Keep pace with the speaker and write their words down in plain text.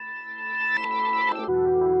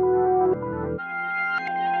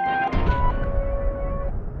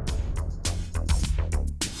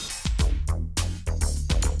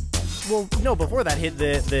Well, no, before that hit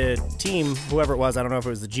the team, whoever it was, I don't know if it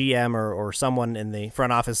was the GM or someone in the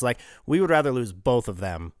front office, like, we would rather lose both of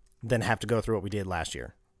them than have to go through what we did last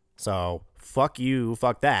year. So, fuck you,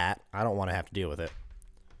 fuck that. I don't want to have to deal with it.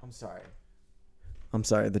 I'm sorry.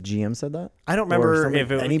 The GM said that? I don't remember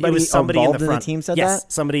if anybody it was somebody in involved the front. in the team said yes,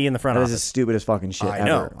 that? somebody in the front That office. is the stupidest fucking shit I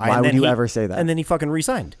know. ever. Why would you ever say that? And then he fucking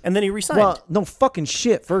resigned. Well, no fucking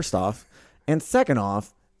shit, first off. And second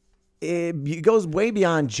off, it goes way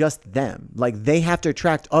beyond just them. Like, they have to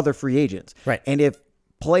attract other free agents. Right. And if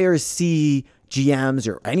players see GMs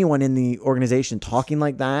or anyone in the organization talking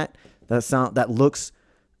like that looks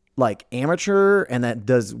like amateur, and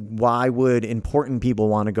why would important people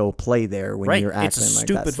want to go play there when you're acting like that? It's a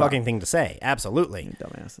stupid fucking thing to say. Absolutely. You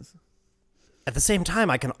dumbasses. At the same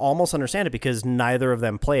time, I can almost understand it because neither of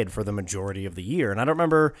them played for the majority of the year. And I don't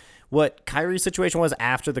remember what Kyrie's situation was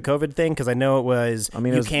after the COVID thing, because I know it was. I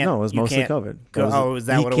mean, it was mostly COVID. Is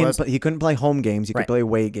that what it was? He couldn't play home games. He could play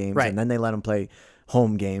away games, and then they let him play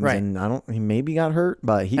home games. Right. And he maybe got hurt,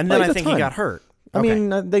 but he. And played then I a think ton. he got hurt. I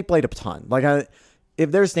mean, they played a ton. Like,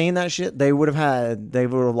 if they're saying that shit, they would have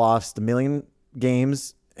lost 1 million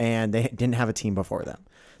games, and they didn't have a team before them.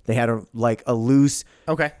 They had a loose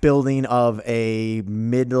building of a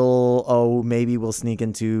middle. Maybe we'll sneak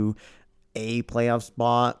into a playoff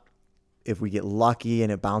spot if we get lucky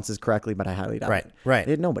and it bounces correctly, but I highly doubt it. Right.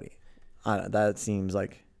 They had nobody. That seems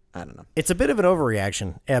like, I don't know. It's a bit of an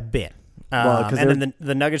overreaction, a bit. And then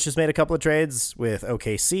the Nuggets just made a couple of trades with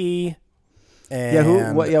OKC.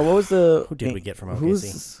 And what was the? Who did we get from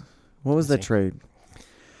OKC? What was that trade?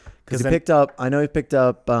 Because he picked up. I know he picked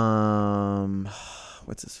up.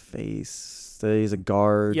 What's his face? He's a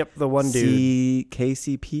guard. Yep, the one dude.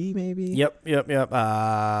 KCP maybe. Yep.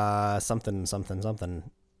 Something.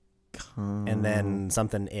 And then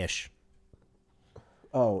something ish.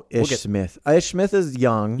 Oh, Smith. Ish Smith is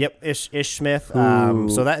young. Yep, Ish Smith.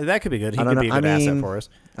 So that could be good. He could be a good asset for us.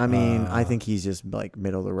 I mean, I think he's just like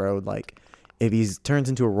middle of the road. Like, if he turns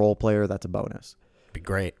into a role player, that's a bonus. Be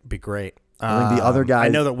great. I think the other guys. I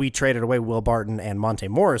know that we traded away Will Barton and Monte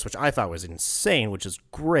Morris, which I thought was insane, which is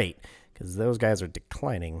great because those guys are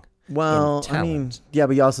declining. Well, I mean, yeah,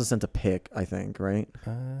 but you also sent a pick, I think, right?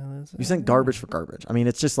 You sent garbage for garbage. I mean,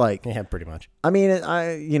 it's just like, yeah, pretty much. I mean,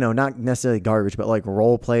 not necessarily garbage, but like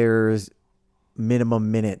role players,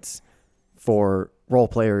 minimum minutes for role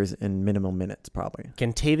players in minimum minutes, probably.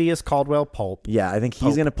 Contavious Caldwell-Pope. Yeah, I think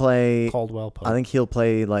he's going to play. Caldwell-Pope. I think he'll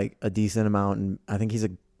play like a decent amount, and I think he's a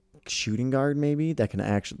shooting guard maybe that can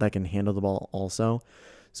handle the ball also.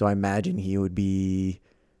 So I imagine he would be,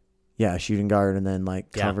 a shooting guard, and then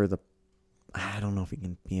cover the. I don't know if he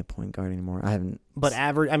can be a point guard anymore. I haven't. But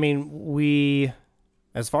average. I mean,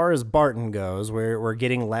 as far as Barton goes, we're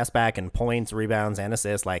getting less back in points, rebounds, and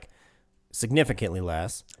assists, like significantly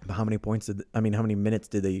less. But how many minutes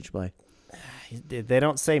did they each play? They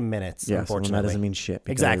don't say minutes, unfortunately. So that doesn't mean shit.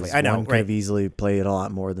 Exactly, I know. One could have easily played a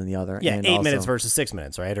lot more than the other. Yeah, and 8 minutes versus 6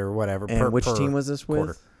 minutes, right, or whatever. And which team was this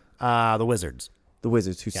with? Quarter. The Wizards. The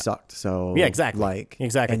Wizards, who sucked. So yeah, exactly.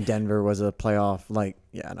 Exactly. And Denver was a playoff. I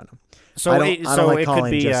don't know. So I don't like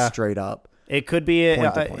calling be just straight up. It could be.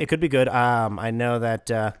 It could be good. I know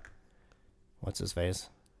that. What's his face?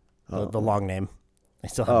 The long name. I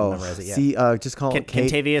still haven't memorized it yet. Just call it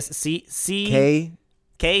Contavious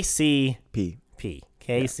KCP.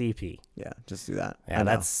 KCP. Yeah, just do that. Yeah, I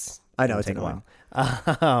know it's take a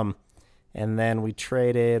while. And then we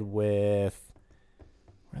traded with.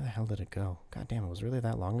 Where the hell did it go? God damn, it was really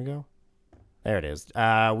that long ago. There it is.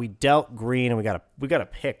 We dealt Green, and we got a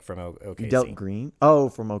pick from OKC. You dealt Green? Oh,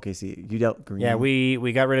 from OKC. You dealt Green. Yeah,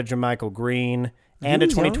 we got rid of JaMychal Green and a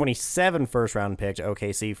 2027 first round pick to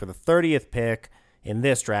OKC for the 30th pick in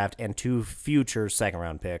this draft and 2 future second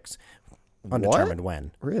round picks, undetermined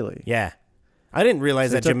when. Really? Yeah, I didn't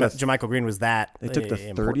realize that JaMychal Green was that. They took the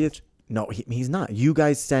 30th. No, he's not. You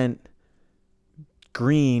guys sent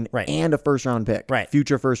Green and a first round pick,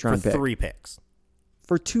 future first round pick, 3 picks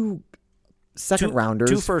for 2 second rounders,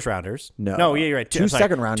 2 first rounders. No, yeah, you're right. 2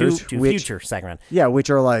 second rounders, 2 future second round. Yeah, which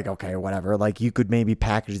are like, okay, whatever. Like, you could maybe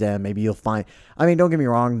package them. Maybe you'll find. I mean, don't get me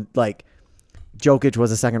wrong. Like, Jokic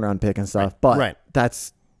was a second round pick and stuff, but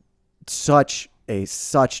that's such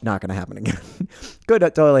not going to happen again. Could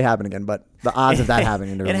totally happen again, but the odds of that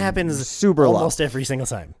happening, it happens super almost low. Every single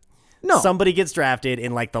time. No, somebody gets drafted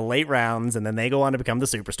in the late rounds, and then they go on to become the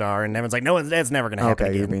superstar, and everyone's like, "No, that's never going to happen." Okay,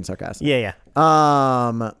 again. you're being sarcastic. Yeah.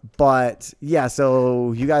 But yeah,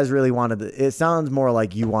 so you guys really wanted it sounds more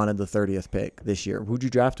like you wanted the 30th pick this year. Who'd you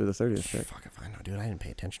draft with the 30th pick? Fuck if I know. dude, I didn't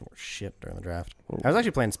pay attention for shit during the draft. I was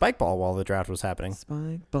actually playing spike ball while the draft was happening.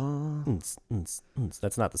 Spike ball.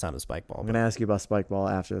 That's not the sound of spike ball. I'm going to ask you about spike ball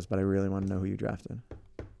after this, but I really want to know who you drafted.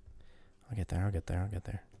 I'll get there.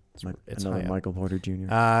 It's another Michael Porter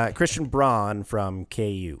Jr. Christian Braun from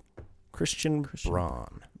KU. Christian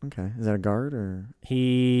Braun. Okay. Is that a guard or?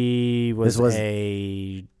 He was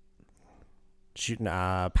a shooting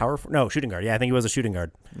shooting guard. Yeah, I think he was a shooting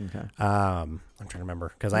guard. Okay. I'm trying to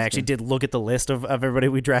remember because I actually did look at the list of everybody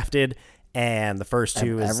we drafted, and the first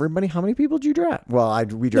two is everybody. How many people did you draft? Well,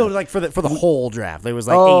 we drafted. No, like for the whole draft, there was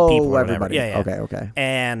like 8 people. Or everybody. Yeah. Okay.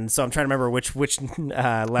 And so I'm trying to remember which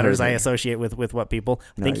letters I associate with what people.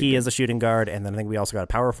 I think he is a shooting guard, and then I think we also got a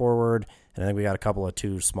power forward, and I think we got a couple of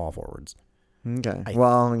 2 small forwards. Okay.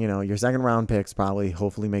 Well, your second round picks probably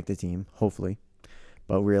hopefully make the team. Hopefully.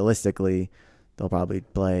 But realistically, they'll probably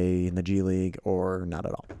play in the G League or not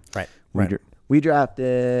at all. Right. We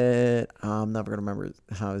drafted, I'm never going to remember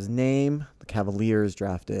his name. The Cavaliers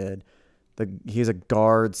drafted. He's a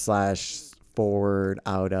guard / forward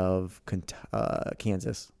out of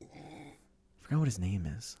Kansas. I forgot what his name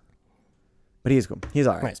is. But he's cool. He's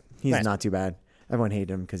all right. Nice. He's not too bad. Everyone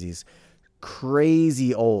hated him because he's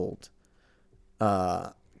crazy old.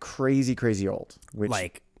 Crazy old.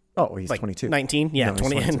 He's 22. 19? Yeah, No,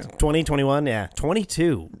 20, 21, yeah.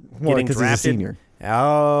 22. Well, getting because drafted. he's a senior.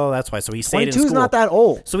 Oh, that's why. So he stayed in 22 school. is not that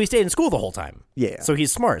old. So he stayed in school the whole time. Yeah. So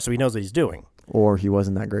he's smart, so he knows what he's doing. Or he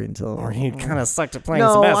wasn't that great until... Or he kind of sucked at playing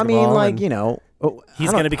some basketball. I mean,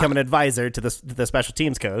 he's going to become an advisor to the special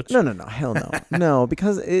teams coach. No, hell no. No,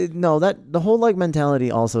 because the whole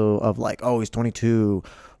mentality also of he's 22.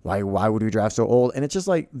 Why would we draft so old? And it's just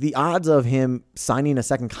the odds of him signing a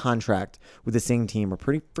second contract with the same team are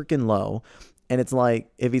pretty freaking low. And it's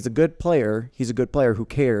if he's a good player, he's a good player. Who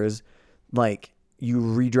cares? You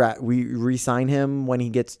we re-sign him when he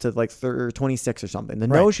gets to 26 or something. The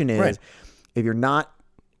notion is if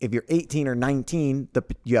you're 18 or 19,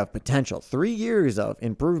 you have potential. 3 years of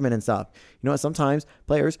improvement and stuff. You know what? Sometimes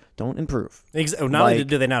players don't improve. Not only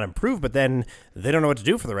do they not improve, but then they don't know what to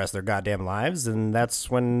do for the rest of their goddamn lives, and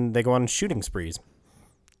that's when they go on shooting sprees.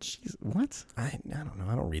 Jeez, what? I don't know.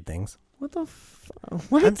 I don't read things. What the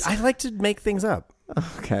what? I like to make things up.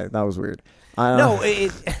 Okay, that was weird. I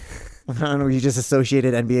don't know. You just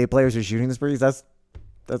associated NBA players with shooting sprees. That's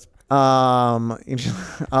because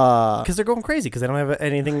they're going crazy because they don't have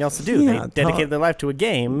anything else to do. They dedicated their life to a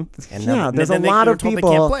game, and there's a lot of people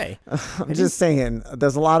they can't play. I'm just saying,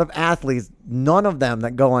 there's a lot of athletes. None of them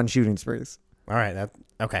that go on shooting sprees. All right,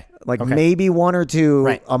 okay. Maybe 1 or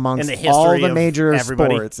 2 amongst all the major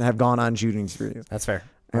sports have gone on shooting sprees. That's fair.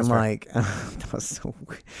 And that was so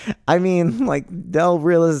weird. I mean, they'll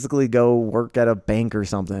realistically go work at a bank or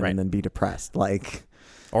something and then be depressed.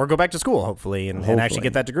 Or go back to school, hopefully, and actually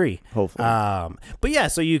get that degree. Hopefully. But yeah,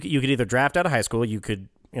 so you could either draft out of high school, you could,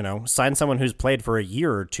 sign someone who's played for a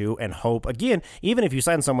year or 2 and hope, again, even if you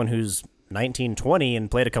sign someone who's 19, 20 and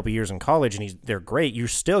played a couple years in college and they're great, you're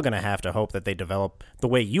still going to have to hope that they develop the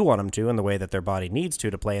way you want them to and the way that their body needs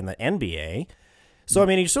to play in the NBA. So, I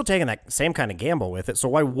mean, you're still taking that same kind of gamble with it. So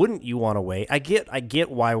why wouldn't you want to wait? I get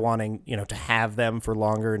why wanting, to have them for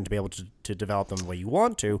longer and to be able to develop them the way you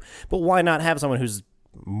want to. But why not have someone who's,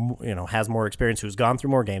 has more experience, who's gone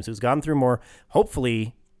through more games, who's gone through more,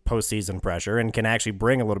 hopefully, postseason pressure and can actually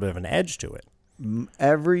bring a little bit of an edge to it?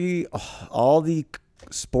 All the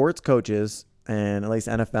sports coaches, and at least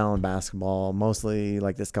NFL and basketball, mostly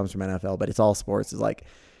this comes from NFL, but it's all sports, is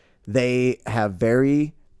they have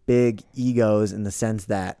very big egos in the sense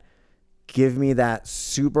that give me that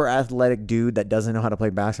super athletic dude that doesn't know how to play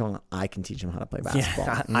basketball, and I can teach him how to play basketball.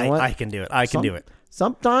 Yeah, you know I can do it. I can do it.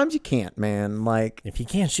 Sometimes you can't, man. If he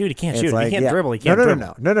can't shoot, he can't shoot. If he can't dribble, he can't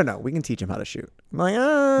dribble. No. We can teach him how to shoot.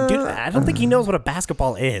 I'm dude, I don't think he knows what a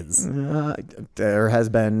basketball is. There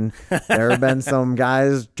have been some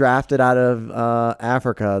guys drafted out of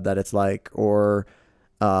Africa that it's or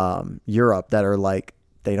Europe that are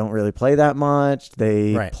they don't really play that much.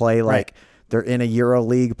 They play they're in a Euro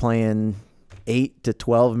league playing 8 to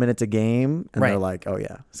 12 minutes a game, and they're oh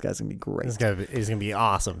yeah, this guy's gonna be great. He's gonna be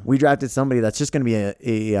awesome. We drafted somebody that's just gonna be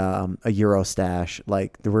a Euro stash. He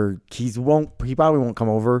probably won't come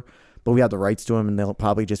over, but we have the rights to him, and they'll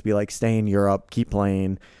probably just be stay in Europe, keep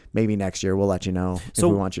playing. Maybe next year we'll let you know if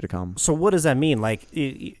we want you to come. So what does that mean?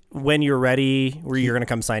 When you're ready, where you're going to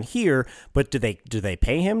come sign here? But do they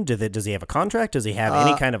pay him? Does he have a contract? Does he have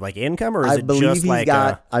any kind of income, or is it just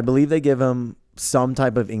I believe they give him some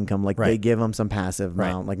type of income. They give him some passive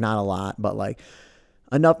amount, not a lot, but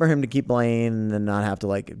enough for him to keep playing and not have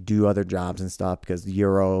to do other jobs and stuff, because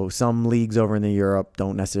some leagues over in the Europe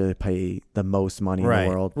don't necessarily pay the most money in the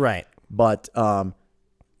world. Right. but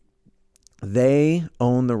they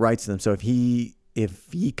own the rights to them. So if he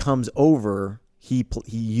comes over,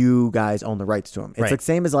 you guys own the rights to him. It's like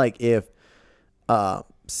same as like if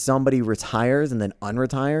somebody retires and then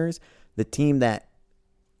unretires, the team that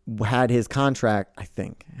had his contract,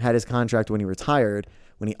 when he retired,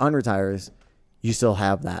 when he unretires, you still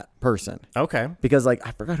have that person. Okay. Because like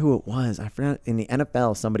I forgot who it was. I forgot in the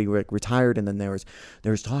NFL somebody retired and then there was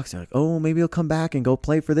talks like, oh, maybe he'll come back and go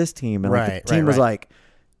play for this team. And like the team was like,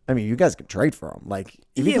 I mean, you guys can trade for him. Like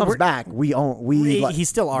if he comes back, he's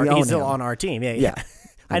still on our team. Yeah.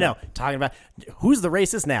 I know. Talking about who's the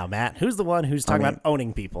racist now, Matt? Who's the one who's talking about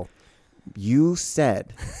owning people? You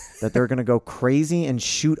said that they're going to go crazy and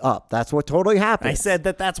shoot up. That's what totally happened. I said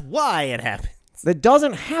that's why it happens. That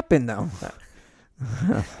doesn't happen though.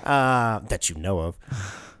 That you know of.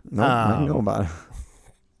 No, I don't know about it.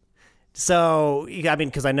 So, I mean,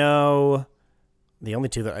 because I know the only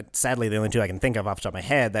two I can think of off the top of my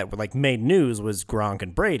head that were like made news was Gronk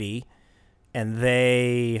and Brady, and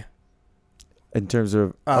they in terms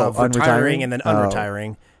of retiring and then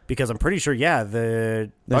unretiring. Because I'm pretty sure,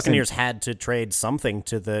 the Buccaneers had to trade something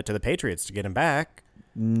to the Patriots to get him back.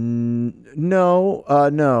 No.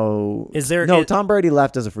 Tom Brady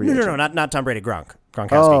left as a free agent. No, not Tom Brady.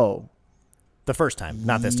 Gronkowski. Oh, the first time,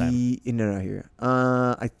 not this time. No, here.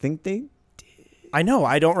 I think they. I know.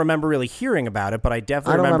 I don't remember really hearing about it, but I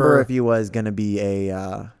definitely remember if he was going to be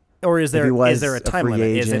a. Or is there a time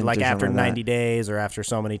limit? Is it like after 90 days or after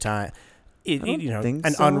so many times?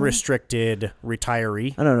 Unrestricted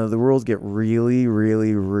retiree. I don't know. The rules get really,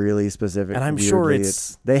 really, really specific. And I'm sure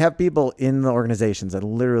they have people in the organizations that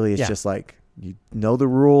literally it's just like, you know the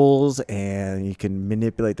rules and you can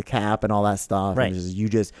manipulate the cap and all that stuff. Right.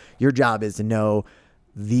 And your job is to know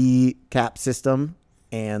the cap system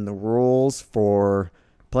and the rules for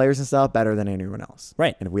players and stuff better than anyone else.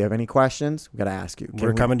 Right. And if we have any questions, we got to ask you.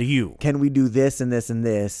 We're coming to you. Can we do this and this and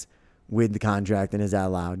this with the contract, and is that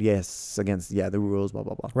allowed? Yes, against the rules, blah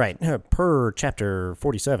blah blah. Right, per chapter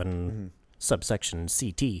 47, subsection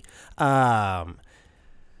CT, and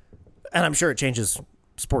I'm sure it changes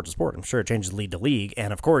sport to sport. I'm sure it changes league to league,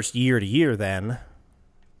 and of course year to year then,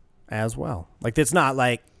 as well. Like it's not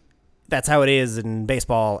like that's how it is in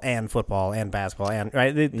baseball and football and basketball and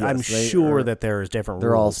right. Yes, I'm sure that there's different. They're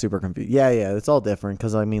rules. all super confused. Yeah, it's all different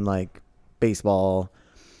because I mean like baseball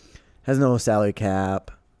has no salary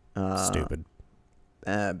cap. Stupid.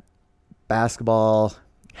 Basketball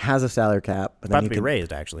has a salary cap, but about to be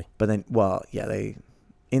raised actually. But then,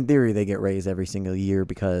 in theory, they get raised every single year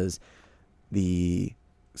because the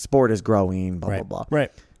sport is growing. Blah blah blah.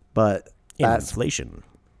 Right. But inflation.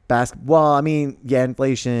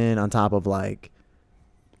 Inflation on top of like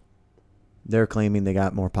they're claiming they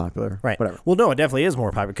got more popular. Right. Whatever. Well, no, it definitely is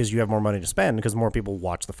more popular because you have more money to spend because more people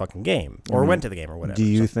watch the fucking game or went to the game or whatever. Do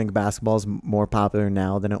you think basketball's more popular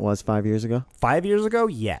now than it was 5 years ago? 5 years ago?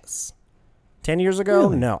 Yes. 10 years ago?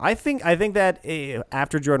 Really? No. I think that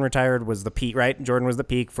after Jordan retired was the peak, right? Jordan was the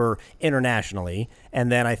peak for internationally.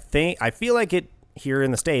 And then I feel like it here in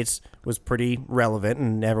the States was pretty relevant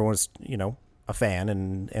and everyone was, a fan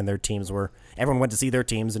and their teams everyone went to see their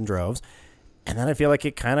teams in droves. And then I feel like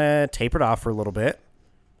it kind of tapered off for a little bit,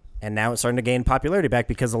 and now it's starting to gain popularity back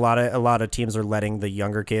because a lot of teams are letting the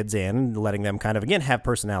younger kids in, letting them kind of again have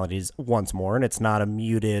personalities once more, and it's not a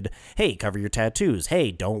muted. Hey, cover your tattoos.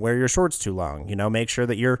 Hey, don't wear your shorts too long. Make sure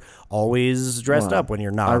that you're always dressed up when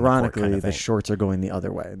you're not. Ironically, on the court kind of the shorts are going the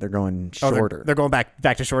other way. They're going shorter. They're going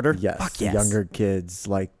back to shorter. Yes, Fuck the yes. Younger kids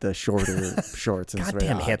like the shorter shorts. And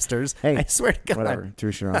Goddamn hipsters! Hey, I swear to God. Whatever. To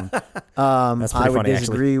each your own. That's pretty I would funny,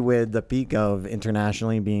 disagree with the peak of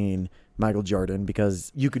internationally being Michael Jordan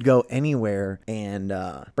because you could go anywhere and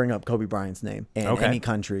bring up Kobe Bryant's name in any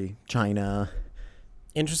country, China.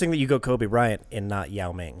 Interesting that you go Kobe Bryant and not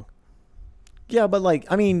Yao Ming. Yeah, but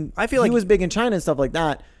I feel like he was big in China and stuff like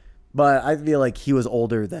that, but I feel like he was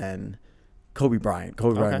older than Kobe Bryant.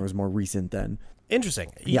 Kobe Bryant was more recent than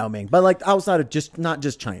Interesting. Yao Ming. But outside of not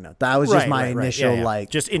just China. That was just my initial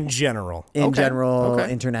just in general.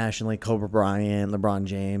 Internationally, Kobe Bryant, LeBron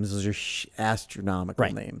James, those are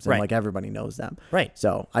astronomical names. And everybody knows them. Right.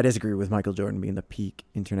 So I disagree with Michael Jordan being the peak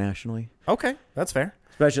internationally. Okay, that's fair.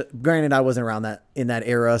 Especially, granted, I wasn't around in that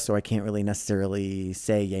era, so I can't really necessarily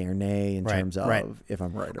say yay or nay in terms of if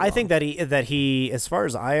I'm right or wrong. I think that he, as far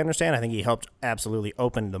as I understand, I think he helped absolutely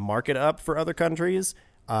open the market up for other countries.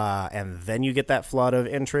 And then you get that flood of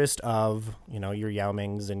interest of, your Yao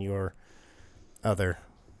Mings and your other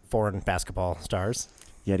foreign basketball stars.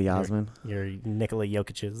 Yeti Osman. Your Nikola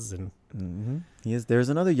Jokic's and There's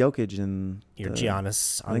another Jokic in your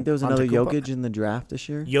Giannis. I think there was another Jokic in the draft this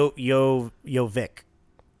year. Jovic.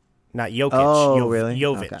 not Jokic. Oh, really?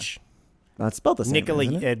 Jovic. Okay. That's spelled the same,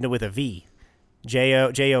 isn't it? With a V.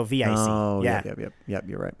 Jovic. Oh, yeah. Yep,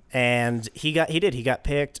 you're right. And he got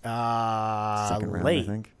picked Second round, late. I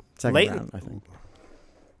think. Second round, I think.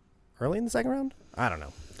 Early in the second round? I don't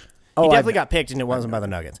know. Oh, he definitely got picked, and it wasn't by the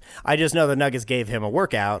Nuggets. I just know the Nuggets gave him a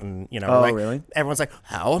workout, and really? Everyone's like,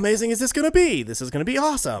 "How amazing is this going to be? This is going to be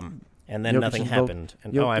awesome." And then nothing happened.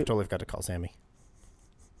 And I totally forgot to call Sammy.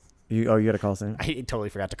 You got to call Sammy? I totally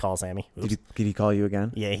forgot to call Sammy. Did he call you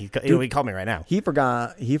again? Yeah, he called me right now. He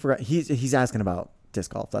forgot. He's asking about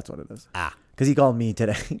disc golf. That's what it is. Because he called me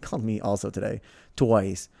today. He called me also today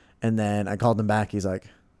twice, and then I called him back. He's like,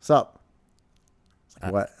 "What's up?"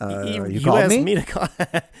 What? You called asked me? me to call.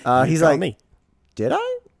 He's like, me. Did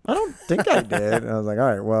I? I don't think I did. And I was like, all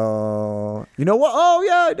right, well, you know what? Oh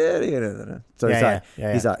yeah, I did. So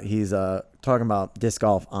he's talking about disc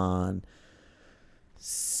golf on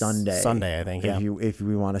Sunday. I think. Yeah. If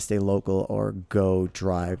we want to stay local or go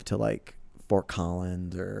drive to like Fort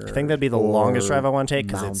Collins or I think that'd be the longest drive I want to take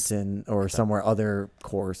because Mountain or somewhere other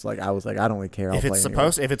course. Like I was like, I don't really care. If it's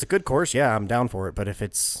a good course, yeah, I'm down for it. But if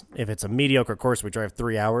it's a mediocre course, we drive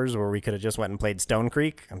 3 hours, or we could have just went and played Stone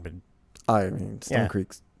Creek. Stone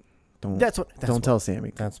Creek's. Don't tell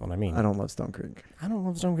Sammy. That's what I mean. I don't love Stone Creek. I don't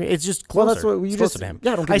love Stone Creek. It's just closer. Well, that's what you just to him.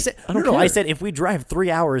 Yeah, I said if we drive 3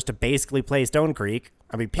 hours to basically play Stone Creek,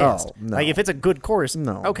 I'd be pissed. Oh, no. Like if it's a good course,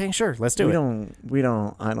 no. Okay, sure, let's do it. We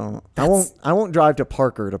don't. I won't drive to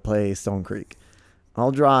Parker to play Stone Creek. I'll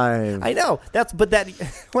drive. I know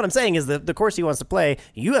what I'm saying is the course he wants to play.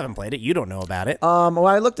 You haven't played it. You don't know about it. Well,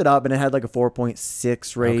 I looked it up and it had like a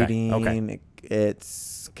 4.6 rating. Okay.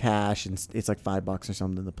 It's cash and it's like $5 or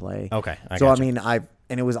something to play. Okay. I mean,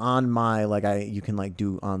 and it was on my you can like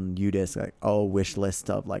do on UDisc wish list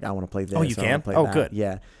of like I want to play this. Oh, you can? Play that. Good.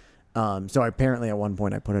 Yeah. So apparently at one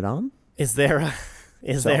point I put it on. Is there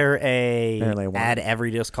a add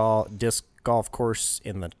every disc golf course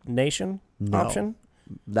in the nation option?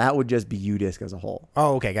 That would just be UDisc as a whole.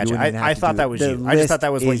 Oh, okay, gotcha. I thought that was you. I just thought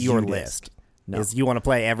that was what your list. No. Is you want to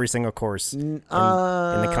play every single course in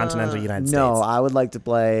the continental United States? No, I would like to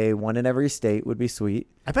play one in every state. Would be sweet.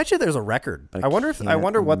 I bet you there's a record. I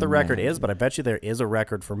wonder what the record is, but I bet you there is a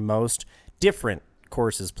record for most different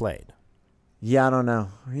courses played. Yeah, I don't know.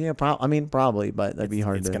 Yeah, probably, but that'd be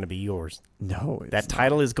hard. It's going to be yours. No, that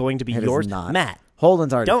title is going to be yours. Not. Matt,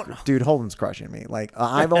 Holden's already. Dude, Holden's crushing me. Like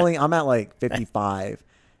I'm at like 55.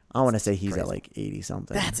 I want to say he's at like 80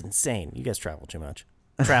 something. That's insane. You guys travel too much.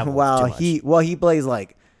 He plays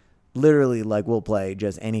like literally like we'll play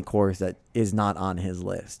just any course that is not on his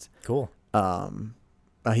list. Cool.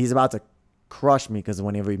 He's about to crush me because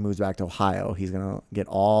whenever he moves back to Ohio, he's gonna get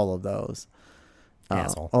all of those.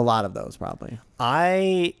 Asshole. A lot of those probably.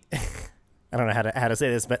 I don't know how to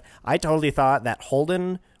say this, but I totally thought that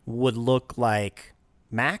Holden would look like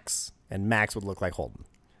Max and Max would look like Holden.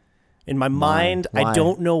 In my mind, why? I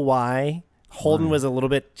don't know why. Holden was a little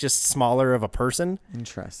bit just smaller of a person.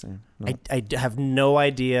 Interesting. No. I have no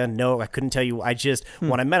idea. No, I couldn't tell you. I just,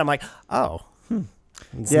 when I met him, I'm like, oh.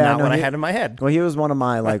 It's not what I had in my head. Well, he was one of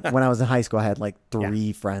my, when I was in high school, I had like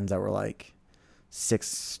three friends that were like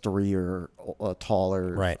 6'3" or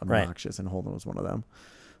taller, obnoxious, and Holden was one of them.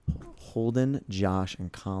 Holden, Josh,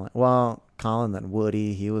 and Colin. Well, Colin, then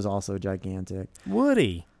Woody. He was also gigantic.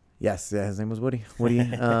 Woody. Yes, his name was Woody. Woody.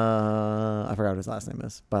 I forgot what his last name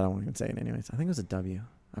is, but I won't even say it anyways. I think it was a W.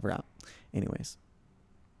 I forgot. Anyways.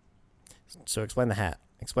 So explain the hat.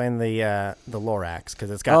 Explain the Lorax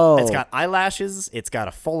because it's got eyelashes. It's got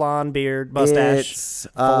a full-on beard, mustache. It's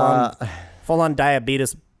full-on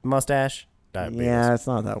diabetes mustache. Diabetes. Yeah, it's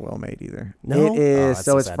not that well made either. No, it is.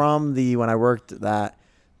 So it's from when I worked the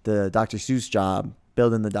Dr. Seuss job.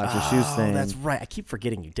 Building the Dr. Seuss thing. That's right. I keep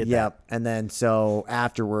forgetting you did that. Yep. And then so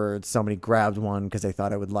afterwards, somebody grabbed one because they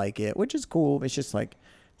thought I would like it, which is cool. It's just like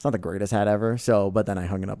it's not the greatest hat ever. So, but then I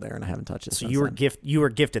hung it up there and I haven't touched it. So you were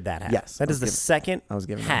gifted that hat. Yes. That is the second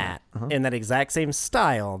hat in that exact same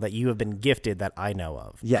style that you have been gifted that I know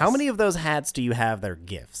of. Yes. How many of those hats do you have that are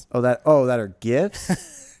gifts? That are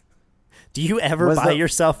gifts? Do you ever buy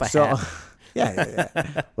yourself a hat?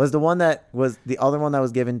 Yeah. Was the other one that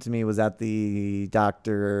was given to me was at the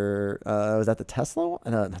Doctor? Was that the Tesla one?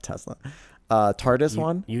 No, not Tesla. TARDIS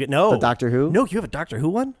one. The Doctor Who. No, you have a Doctor Who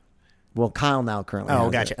one. Well, Kyle now currently. Oh,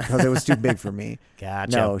 gotcha. Because it was too big for me.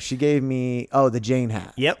 Gotcha. No, she gave me the Jane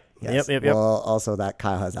hat. Yep. Yes. Yep. Well, also that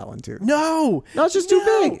Kyle has that one too. No, it's just too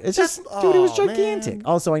big. It's just, dude, it was gigantic. Man.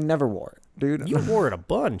 Also, I never wore it, dude. You wore it a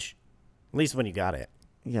bunch, at least when you got it.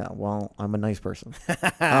 Yeah, well, I'm a nice person.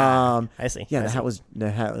 I see. Yeah, the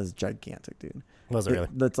hat was gigantic, dude. Was it really?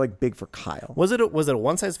 That's like big for Kyle. Was it a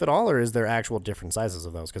one size fit all, or is there actual different sizes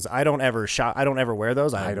of those? Because I don't ever wear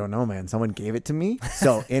those. I don't know, man. Someone gave it to me,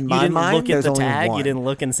 so in my didn't mind, look at there's the only tag. one. You didn't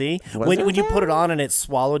look and see when you put it on and it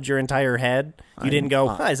swallowed your entire head. You didn't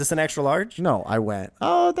go, is this an extra large? No, I went,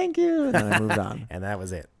 oh, thank you, and then I moved on. And that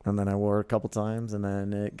was it. And then I wore it a couple times, and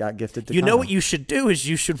then it got gifted to You Kyle. know what you should do is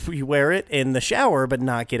you should wear it in the shower, but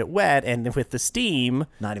not get it wet, and with the steam,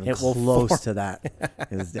 not even it will close to that.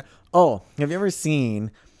 Oh, have you ever seen?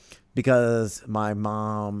 Because my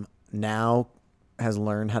mom now has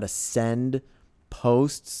learned how to send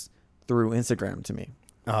posts through Instagram to me.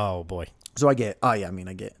 Oh boy. So I get.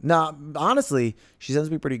 No, honestly, she sends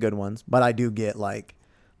me pretty good ones, but I do get like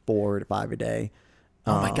 4 to 5 a day.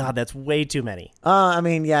 Oh my God, that's way too many.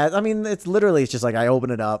 It's literally, it's just like I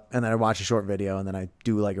open it up and then I watch a short video and then I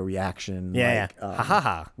do like a reaction,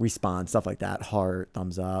 response, stuff like that, heart,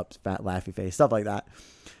 thumbs up, fat laughy face, stuff like that.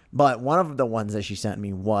 But one of the ones that she sent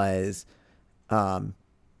me was,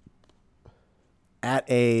 at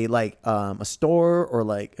a store or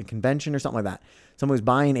like a convention or something like that. Someone was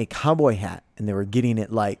buying a cowboy hat and they were getting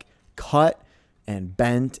it like cut and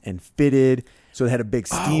bent and fitted. So it had a big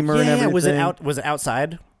steamer and everything. Was it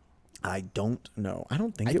outside? I don't know. I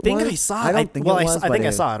don't think I it think was. I saw it. I don't think it was. I think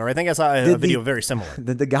I saw it, or I think I saw a video very similar.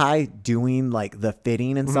 The guy doing like the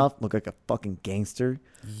fitting and stuff looked like a fucking gangster.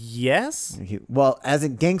 Yes. As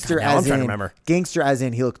in gangster, now as I'm trying in to remember. Gangster, as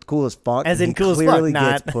in he looked cool as fuck. As in he cool as fuck, clearly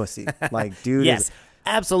not gets pussy. Like, dude. Yes.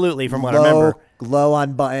 Absolutely, from what low, I remember. Low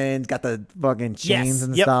on buttons, got the fucking chains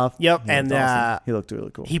and stuff. Yep. He looked awesome. He looked really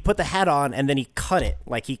cool. He put the hat on and then he cut it.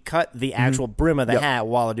 Like he cut the actual brim of the hat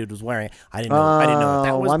while the dude was wearing it. I didn't know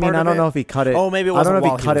that was part of it. I don't know if he cut it. Oh, maybe it wasn't. I don't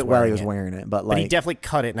know if if he cut it while he was wearing it, but he definitely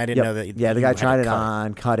cut it, and I didn't know that. Yeah, the guy tried it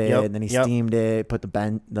on, cut it, and then he steamed it, put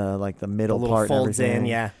the middle part folds and everything. in.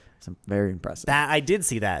 Yeah. It's very impressive. That I did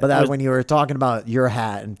see that. But when you were talking about your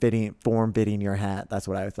hat and form fitting your hat, that's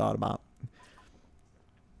what I thought about.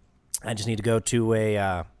 I just need to go to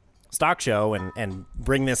a stock show and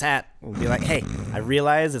bring this hat and be like, hey, I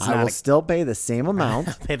realize it's not. I will still pay the same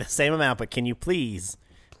amount. Pay the same amount, but can you please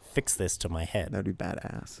fix this to my head? That'd be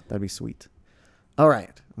badass. That'd be sweet. All right.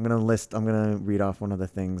 I'm going to read off one of the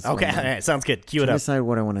things. Okay. All right. Sounds good. Cue it up. Decide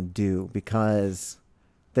what I want to do, because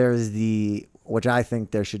there's which I think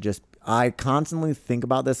there should just, I constantly think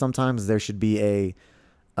about this sometimes. There should be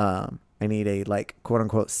I need a like quote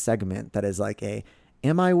unquote segment that is like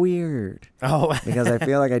am I weird? Oh, because I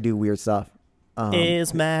feel like I do weird stuff.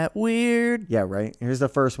 Is Matt weird? Yeah, right. Here's the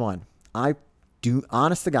first one.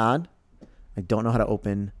 Honest to God, I don't know how to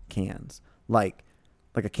open cans. Like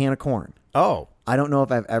a can of corn. Oh. I don't know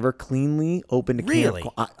if I've ever cleanly opened a can of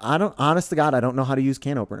corn. I don't, honest to God, I don't know how to use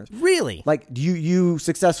can openers. Really? Like, do you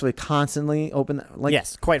successfully constantly open that? Like,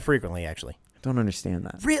 yes, quite frequently, actually. Don't understand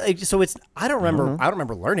that. Really? So I don't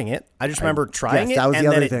remember learning it. I just remember trying it. That was and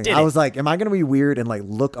the other then thing. I was like, am I going to be weird and like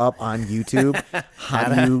look up on YouTube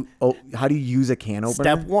how do you use a can opener?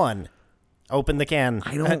 Step 1. Open the can.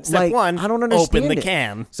 I don't Step 1. I don't understand. Open the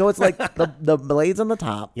can. So it's like the blades on the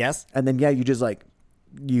top. Yes. And then you just like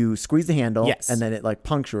you squeeze the handle. Yes. And then it like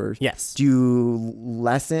punctures. Yes. Do you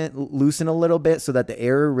loosen a little bit so that the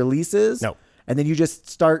air releases? No. And then you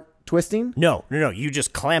just start twisting? No. You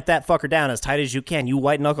just clamp that fucker down as tight as you can. You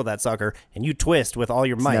white knuckle that sucker and you twist with all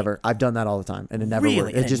your might. I've done that all the time and it never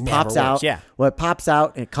really? works. It just pops out. Yeah. Well, it pops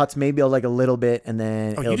out and it cuts maybe like a little bit and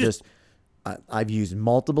then it'll just I've used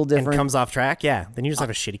multiple different. And comes off track, yeah. Then you just have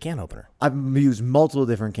a shitty can opener. I've used multiple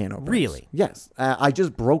different can openers. Really? Yes. I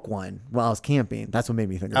just broke one while I was camping. That's what made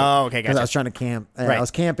me think of it. Oh, okay, gotcha. Because I was trying to camp. Right. I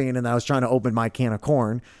was camping and I was trying to open my can of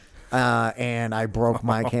corn. And I broke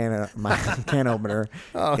my can opener.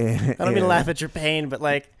 Oh, I don't mean to laugh at your pain, but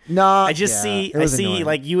like, no, I see annoying.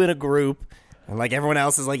 like you in a group, and like everyone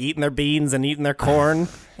else is like eating their beans and eating their corn,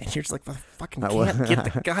 and you're just like, I fucking can't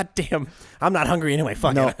get the goddamn. I'm not hungry anyway.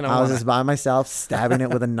 Fuck no, it. I was just by myself, stabbing it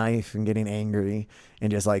with a knife and getting angry and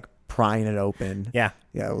just like prying it open. Yeah.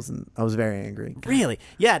 I was very angry. Really?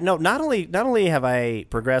 Yeah. No. Not only have I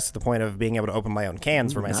progressed to the point of being able to open my own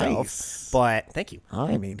cans for myself, but thank you.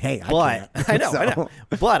 I mean, hey, I know. So.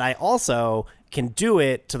 But I also can do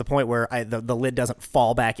it to the point where the lid doesn't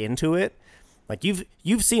fall back into it. Like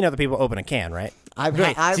you've seen other people open a can, right?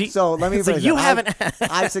 So let me. So you haven't.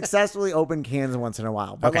 I've successfely opened cans once in a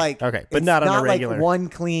while, but okay, but not on a regular. Like one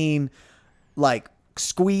clean, like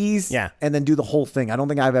squeeze, and then do the whole thing. I don't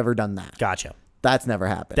think I've ever done that. Gotcha. That's never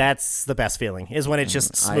happened. That's the best feeling is when it's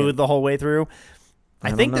just smooth the whole way through. I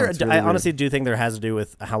honestly do think there has to do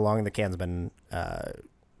with how long the can's been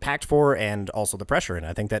packed for, and also the pressure. And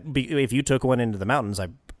I think that if you took one into the mountains, I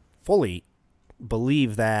fully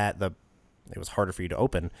believe that the it was harder for you to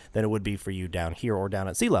open than it would be for you down here or down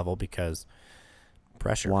at sea level because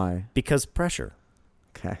pressure. Why? Because pressure.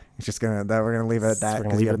 Okay, we're gonna leave it at that. We're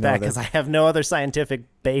gonna leave it at that because I have no other scientific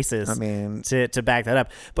basis. To back that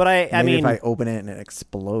up. But I mean, if I open it and it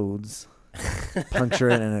explodes, puncture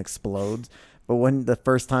it and it explodes. But when the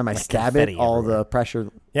first time I stab it, all everywhere. the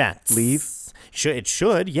pressure leave. It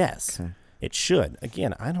should, yes. Okay. It should.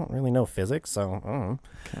 Again, I don't really know physics, so I don't know.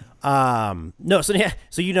 Okay. No, so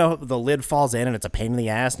the lid falls in and it's a pain in the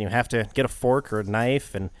ass, and you have to get a fork or a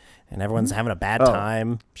knife, and everyone's having a bad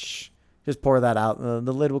time. Just pour that out.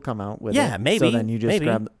 The lid will come out with it. Yeah, maybe. So then you just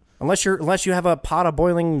grab. Unless you have a pot of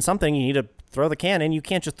boiling something, you need to throw the can in. You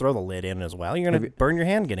can't just throw the lid in as well. You're gonna burn your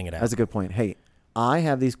hand getting it out. That's a good point. Hey, I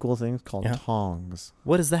have these cool things called tongs.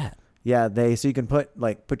 What is that? Yeah, so you can put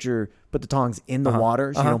the tongs in the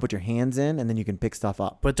water, so you don't put your hands in, and then you can pick stuff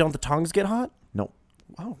up. But don't the tongs get hot? Nope.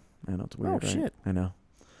 Oh, I know it's weird. Oh right? shit! I know.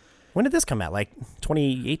 When did this come out? Like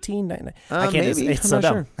 2018? I can't. Maybe. It's I'm so not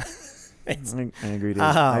dumb. Sure. I agree.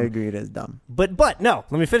 I agree. It is dumb. But no.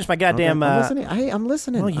 Let me finish my goddamn. Okay, I'm listening. I'm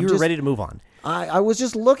listening. Well, you were ready to move on. I was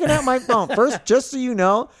just looking at my phone first, just so you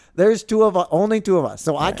know. There's only two of us,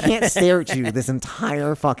 so I can't stare at you this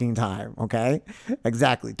entire fucking time. Okay,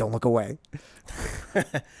 exactly. Don't look away.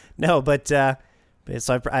 No, but so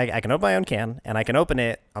I can open my own can, and I can open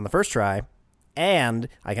it on the first try, and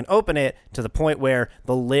I can open it to the point where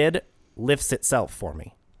the lid lifts itself for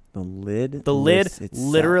me. The lid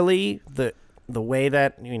literally the way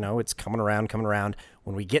that it's coming around.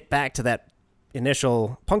 When we get back to that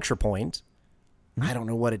initial puncture point, I don't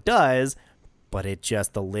know what it does, but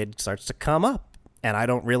the lid starts to come up, and I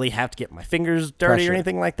don't really have to get my fingers dirty or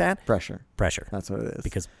anything like that. Pressure. That's what it is.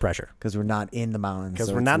 Because pressure. Because we're not in the mountains.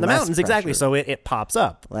 Because we're not in the mountains, exactly. So it pops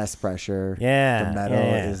up. Less pressure. Yeah. The metal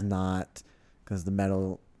is not, because the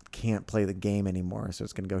metal can't play the game anymore, so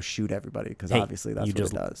it's going to go shoot everybody, because obviously that's what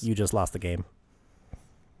it does. You just lost the game.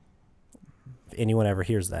 If anyone ever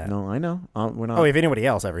hears that. No, I know. We're not. Oh, if anybody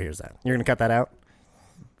else ever hears that. You're going to cut that out?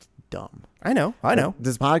 Dumb. I know.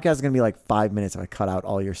 This podcast is going to be like 5 minutes if I cut out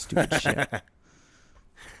all your stupid shit.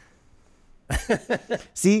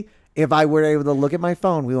 See, if I were able to look at my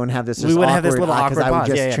phone, we wouldn't have this. We wouldn't have this little awkward pause. I would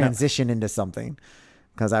just Yeah, transition into something,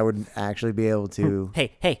 because I would actually be able to.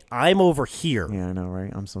 Hey, I'm over here. Yeah, I know,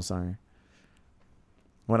 right? I'm so sorry.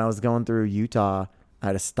 When I was going through Utah, I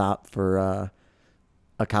had to stop for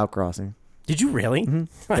a cow crossing. Did you really?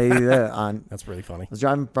 Mm-hmm. That's really funny. I was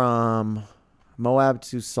driving from Moab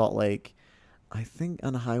to Salt Lake, I think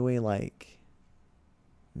on Highway like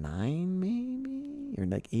 9 maybe, or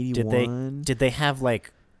like 81. Did they have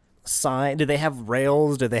like sign? Did they have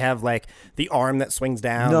rails? Did they have like the arm that swings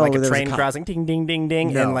down like a train crossing? Ding, ding, ding,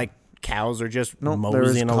 ding. No. And like cows are just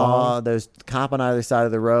moseying along. There's cop on either side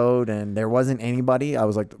of the road, and there wasn't anybody. I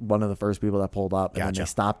was like one of the first people that pulled up, and then they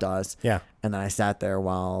stopped us. Yeah. And then I sat there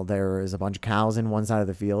while there was a bunch of cows in one side of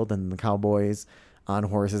the field, and the cowboys on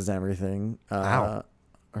horses and everything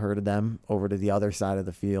herded them over to the other side of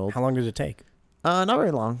the field. How long did it take? Not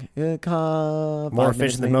very long. More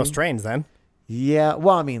efficient than most trains, then. Yeah.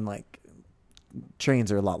 Well, I mean, like, trains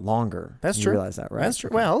are a lot longer. That's you true. Realize that, right? That's true.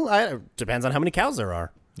 Okay. Well, depends on how many cows there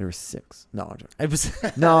are. There were 6. No,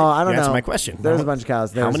 no, I don't know. Answer my question. There was a bunch of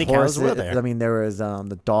cows. How many cows were there? I mean, there was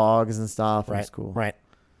the dogs and stuff. Right. It was cool. Right.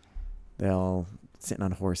 They all sitting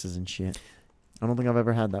on horses and shit. I don't think I've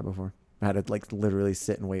ever had that before. I had to like literally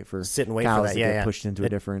sit and wait for cows to get pushed into a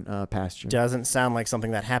different pasture. Doesn't sound like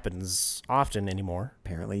something that happens often anymore.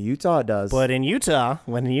 Apparently, Utah it does. But in Utah,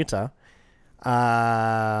 what was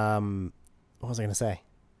I going to say?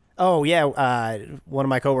 Oh yeah, one of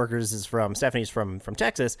my coworkers Stephanie's from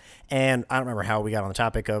Texas, and I don't remember how we got on the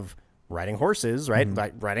topic of riding horses, right? Mm-hmm.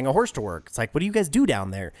 Like riding a horse to work. It's like, what do you guys do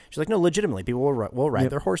down there? She's like, no, legitimately, people will ride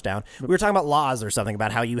their horse down. We were talking about laws or something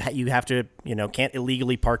about how you have to, can't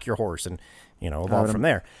illegally park your horse and, evolve from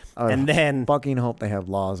there. And then fucking hope they have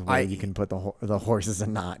laws where you can put the horses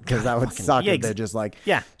and not, because that would suck if they're just like,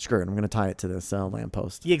 screw it, I'm going to tie it to this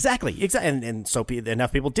lamppost. Exactly. And so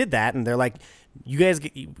enough people did that, and they're like, you guys,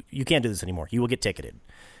 you can't do this anymore. You will get ticketed.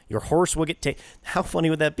 Your horse will get ticketed. How funny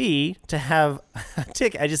would that be to have a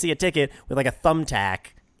ticket? I just see a ticket with like a thumbtack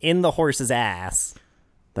in the horse's ass.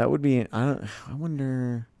 That would be, I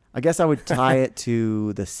wonder, I guess I would tie it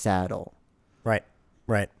to the saddle. Right.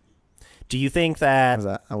 Do you think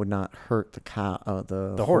that I would not hurt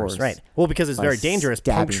the horse, right? Well, because it's very dangerous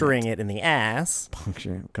puncturing it in the ass.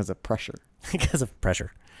 Puncturing because of pressure. Because of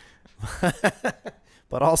pressure.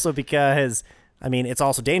 But also because, I mean, it's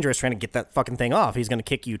also dangerous trying to get that fucking thing off. He's going to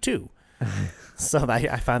kick you too. So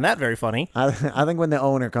I find that very funny. I think when the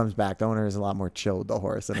owner comes back, the owner is a lot more chill with the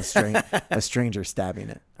horse than a stranger stabbing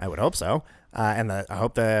it. I would hope so. And I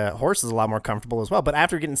hope the horse is a lot more comfortable as well. But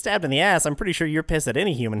after getting stabbed in the ass, I'm pretty sure you're pissed at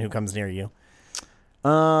any human who comes near you.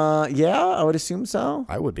 Yeah, I would assume so.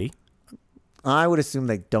 I would be. I would assume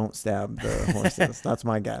they don't stab the horses. That's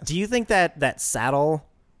my guess. Do you think that saddle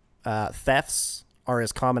thefts are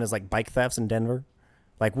as common as like bike thefts in Denver?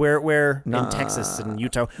 Like where in Texas and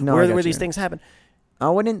Utah, where these things happen? I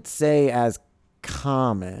wouldn't say as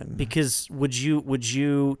common. Because would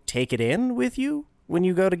you take it in with you when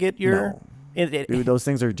you go to get your? No. Dude, those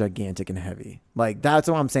things are gigantic and heavy. Like that's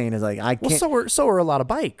what I'm saying is like I can't. Well, so are a lot of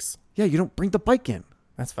bikes. Yeah, you don't bring the bike in.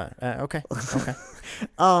 That's fine. Okay.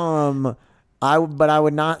 I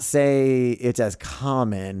would not say it's as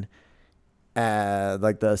common as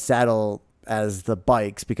like the saddle as the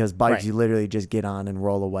bikes, because bikes you literally just get on and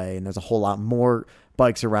roll away, and there's a whole lot more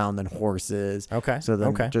bikes around than horses. Okay. So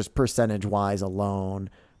then just percentage wise alone,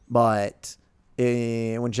 but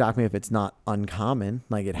it wouldn't shock me if it's not uncommon.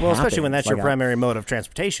 Like it happens. Especially when that's your primary mode of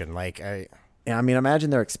transportation. Like I mean, imagine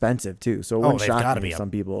they're expensive too, so it wouldn't shock me some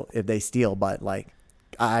people if they steal. But like,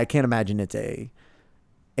 I can't imagine it's a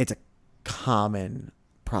common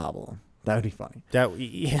problem. That would be funny.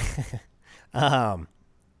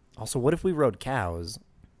 Also, what if we rode cows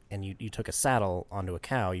and you took a saddle onto a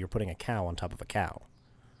cow? You're putting a cow on top of a cow.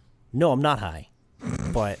 No, I'm not high,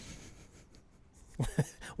 but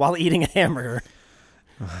while eating a hamburger.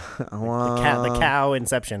 The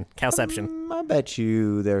cowception. I bet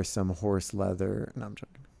you there's some horse leather. No, I'm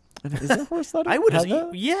joking. Is there horse leather? I would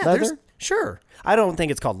leather? Sure. I don't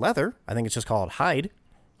think it's called leather. I think it's just called hide.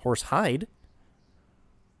 Horse hide.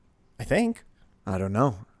 I think. I don't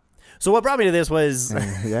know. So what brought me to this was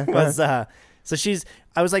I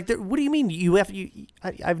was like, what do you mean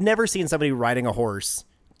I've never seen somebody riding a horse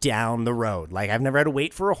down the road. Like I've never had to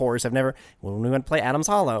wait for a horse. When we went to play Adams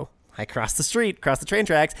Hollow, I crossed the street, crossed the train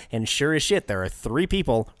tracks, and sure as shit, there are 3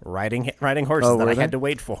 people riding horses that I had to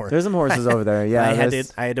wait for. There's some horses over there. Yeah,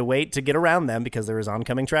 I had to wait to get around them because there was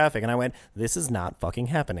oncoming traffic, and I went, this is not fucking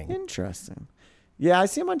happening. Interesting. Yeah, I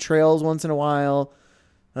see them on trails once in a while.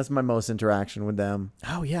 That's my most interaction with them.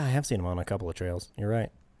 Oh, yeah, I have seen them on a couple of trails. You're right.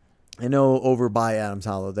 I know over by Adams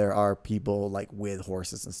Hollow, there are people like with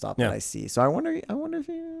horses and stuff that I see. So I wonder if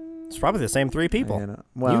it's probably the same 3 people.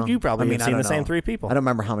 Well, you probably have seen the same 3 people. I don't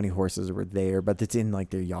remember how many horses were there, but it's in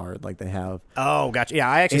like their yard, like they have. Oh, gotcha. Yeah,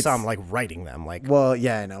 I actually saw them like riding them. Like, well,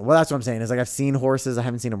 yeah, I know. Well, that's what I'm saying. Is like I've seen horses. I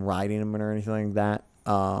haven't seen them riding them or anything like that.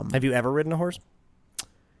 Have you ever ridden a horse?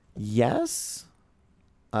 Yes,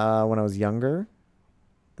 when I was younger.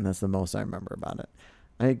 And that's the most I remember about it.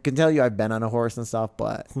 I can tell you I've been on a horse and stuff,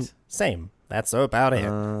 but... Same. That's about it.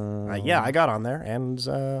 Yeah, I got on there, and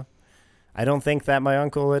I don't think that my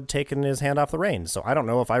uncle had taken his hand off the reins, so I don't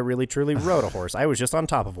know if I really, truly rode a horse. I was just on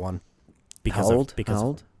top of one. How old? Because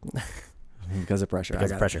of pressure.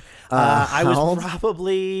 Because of pressure. I was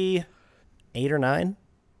probably 8 or 9.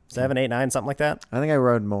 7, 8, 9, something like that. I think I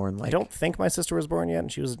rode more in like... I don't think my sister was born yet,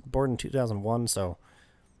 and she was born in 2001, so...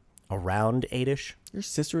 around 8-ish. Your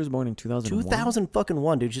sister was born in 2001?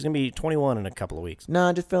 2001, dude. She's going to be 21 in a couple of weeks. No,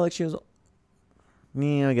 I just feel like she was...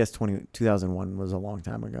 Yeah, I guess 2001 was a long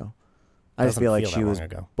time ago. I just feel like she was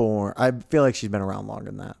born... I feel like she's been around longer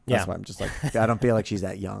than that. That's why I'm just like... I don't feel like she's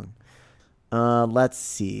that young. Let's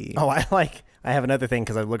see. Oh, I have another thing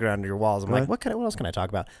because I look around your walls. I'm like, what else can I talk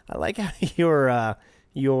about? I like how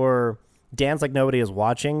your dance like nobody is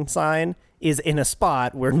watching sign is in a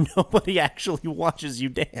spot where nobody actually watches you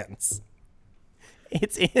dance.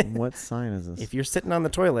 It's in. What sign is this? If you're sitting on the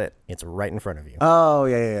toilet, it's right in front of you. Oh,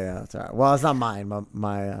 yeah. That's all right. Well, it's not mine.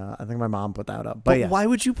 My I think my mom put that up. But yeah. Why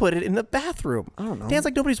would you put it in the bathroom? I don't know. Dance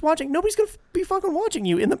like nobody's watching. Nobody's going to be fucking watching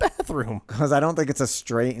you in the bathroom. Because I don't think it's a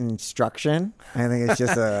straight instruction. I think it's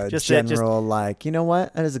just a general, like, you know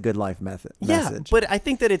what? That is a good life message. Yeah, but I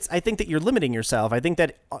think that you're limiting yourself. I think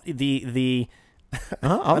that the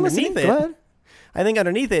underneath it, I think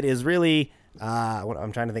underneath it is really what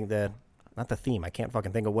I'm trying to think not the theme. I can't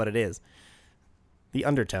fucking think of what it is. The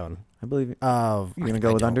undertone. I believe you. You're going to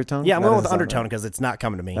go with undertone? Yeah, I'm going with undertone because it's not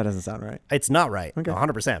coming to me. That doesn't sound right. It's not right. Okay.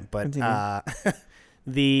 100%. But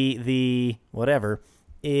the whatever,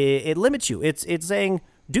 it limits you. It's saying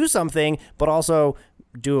do something, but also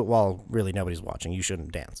do it while really nobody's watching. You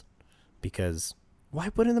shouldn't dance. Because why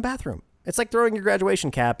put it in the bathroom? It's like throwing your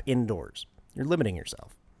graduation cap indoors. You're limiting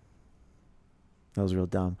yourself. That was real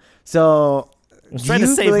dumb. So... I was trying to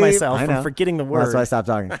save myself from forgetting the word. That's why I stopped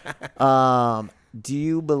talking. Do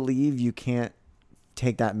you believe you can't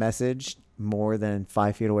take that message more than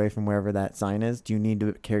 5 feet away from wherever that sign is? Do you need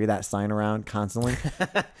to carry that sign around constantly?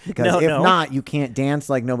 Because if not, you can't dance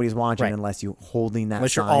like nobody's watching unless you're holding that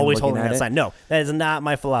unless sign. Unless you're always holding that sign. No, that is not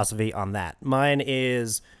my philosophy on that. Mine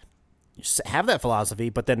is have that philosophy,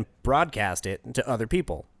 but then broadcast it to other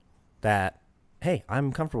people that, hey,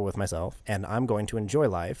 I'm comfortable with myself and I'm going to enjoy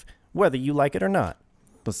life, whether you like it or not.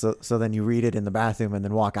 But so then you read it in the bathroom and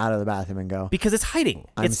then walk out of the bathroom and go, because it's hiding.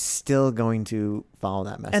 I'm still going to follow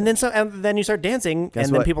that message. And then you start dancing,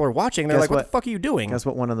 then people are watching. They're like, what the fuck are you doing? Guess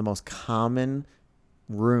what? One of the most common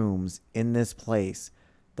rooms in this place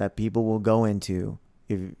that people will go into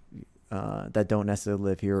if that don't necessarily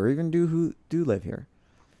live here or even do live here.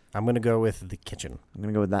 I'm going to go with the kitchen. I'm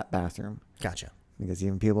going to go with that bathroom. Gotcha. Because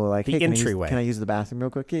even people are like, hey, can I use the bathroom real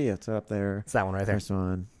quick? Yeah, it's up there. It's that one right there. First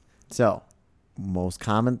one. So, most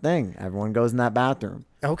common thing. Everyone goes in that bathroom.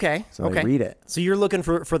 Okay. So they read it. So you're looking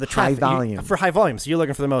for the traffic. High volume. For high volume. So you're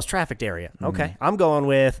looking for the most trafficked area. Okay. I'm going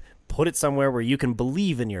with put it somewhere where you can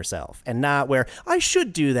believe in yourself and not where I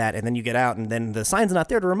should do that. And then you get out and then the sign's not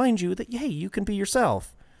there to remind you that, hey, you can be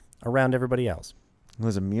yourself around everybody else.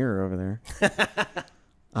 There's a mirror over there.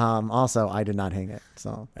 Also, I did not hang it.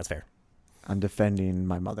 So that's fair. I'm defending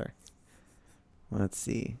my mother. Let's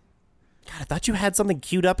see. God, I thought you had something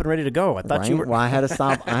queued up and ready to go. I thought you were. Well, I had to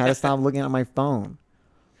stop. I had to stop looking at my phone.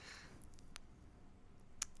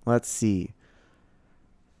 Let's see.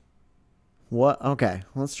 What? Okay,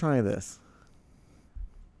 let's try this.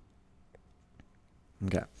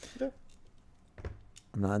 Okay.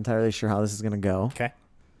 I'm not entirely sure how this is gonna go. Okay.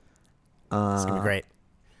 It's gonna be great.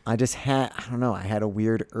 I don't know. I had a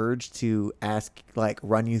weird urge to ask,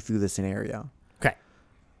 run you through the scenario. Okay.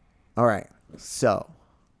 All right. So,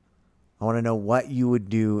 I want to know what you would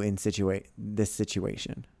do in this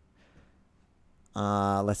situation.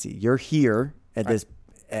 Let's see. You're here at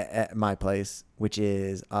at my place, which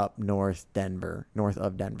is up north of Denver,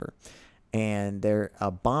 and a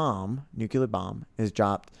nuclear bomb, is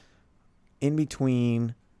dropped in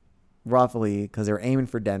between. Roughly, because they were aiming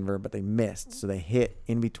for Denver, but they missed. So they hit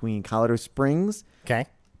in between Colorado Springs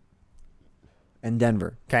and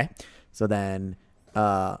Denver. Okay. So then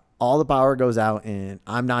all the power goes out, and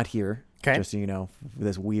I'm not here. Okay. Just so you know, for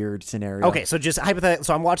this weird scenario. Okay, so just hypothetically,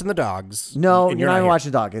 so I'm watching the dogs. No, you're not even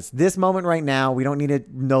watching the dog. It's this moment right now. We don't need to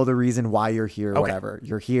know the reason why you're here or whatever.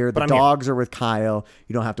 You're here. The dogs are with Kyle.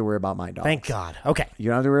 You don't have to worry about my dogs. Thank God. Okay. You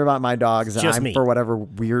don't have to worry about my dogs. Just me. For whatever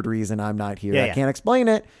weird reason, I'm not here. I can't explain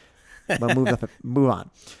it. But move on.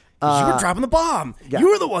 You were dropping the bomb. Yeah. You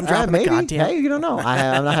were the one dropping the goddamn. Hey, you don't know. I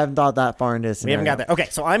haven't thought that far into this. We haven't got there. Okay,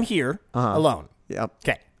 so I'm here alone. Yep.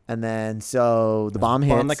 Okay. And then so the bomb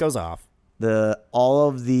hits. Bomb that goes off. All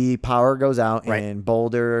of the power goes out in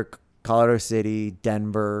Boulder, Colorado City,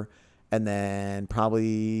 Denver, and then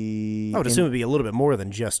probably. I would assume it'd be a little bit more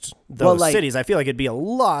than just those cities. I feel like it'd be a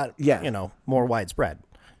lot. More widespread.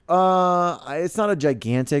 It's not a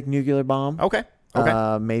gigantic nuclear bomb. Okay.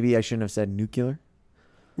 Okay. Maybe I shouldn't have said nuclear.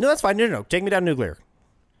 No, that's fine. No. Take me down nuclear.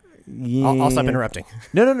 Yeah. I'll stop interrupting.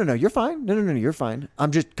 No. You're fine. No. You're fine.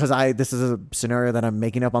 I'm just because this is a scenario that I'm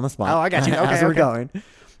making up on the spot. Oh, I got you. Okay. As we're going.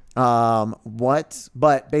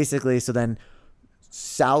 But basically, so then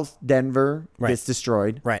South Denver gets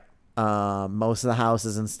destroyed. Right. Most of the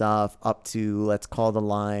houses and stuff up to, let's call the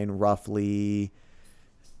line roughly.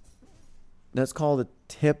 Let's call the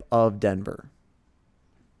tip of Denver.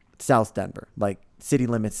 South Denver, like city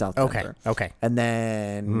limits South Denver. Okay. And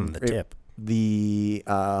then the tip. The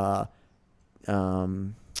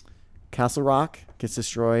Castle Rock gets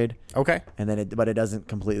destroyed. Okay. And then but it doesn't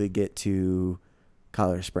completely get to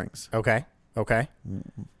Colorado Springs. Okay.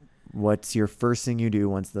 What's your first thing you do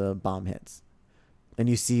once the bomb hits? And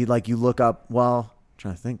you see, you look up. Well, I'm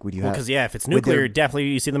trying to think. Would you have? Because if it's nuclear, definitely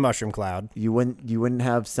you see the mushroom cloud. You wouldn't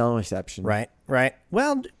have cell reception. Right.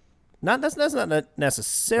 Well. That's not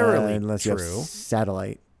necessarily unless true. You have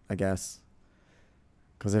satellite, I guess.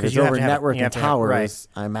 Because if it's over network and towers,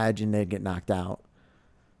 I imagine they'd get knocked out.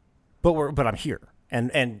 But I'm here,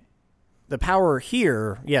 and the power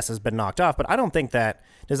here, yes, has been knocked off. But I don't think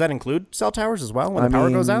does that include cell towers as well when the power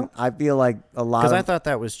goes out? I feel like a lot. Because I thought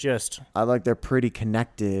that was just. I like they're pretty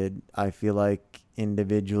connected. I feel like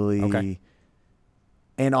individually,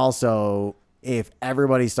 and also. If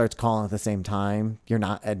everybody starts calling at the same time,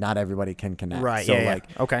 not everybody can connect. Right. So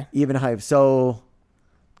okay. Even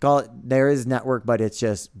call it, there is network, but it's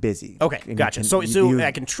just busy. Okay. Gotcha. So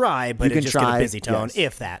I can try, but it just get a busy tone.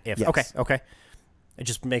 Yes. Yes. Okay. It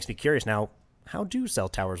just makes me curious now. How do cell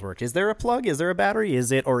towers work? Is there a plug? Is there a battery?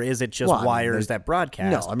 Is it just wires that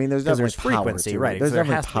broadcast? No, there's definitely frequency, power to it. right? There's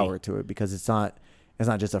definitely power to it because it's not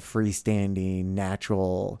just a freestanding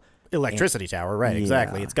natural electricity tower, right?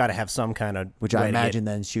 Exactly. It's got to have some kind of which I imagine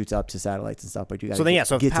then shoots up to satellites and stuff. But you got to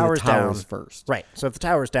so if get to the towers down first, right? So if the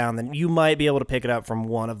tower's down, then you might be able to pick it up from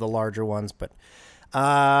one of the larger ones. But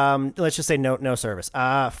let's just say no service.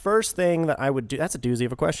 First thing that I would do. That's a doozy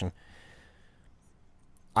of a question.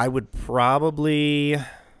 I would probably.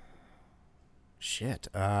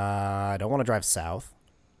 I don't want to drive south.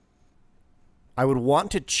 I would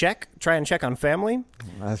want to try and check on family.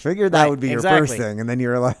 I figured that would be your first thing, and then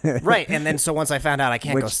you're like... Right, and then so once I found out I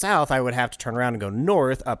can't go south, I would have to turn around and go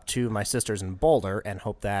north up to my sister's in Boulder and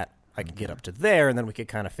hope that I could get up to there, and then we could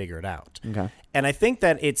kind of figure it out. Okay. And I think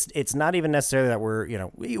that it's not even necessarily that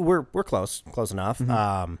we're close enough.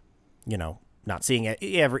 Mm-hmm. Not seeing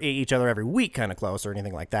each other every week kind of close or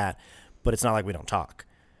anything like that, but it's not like we don't talk.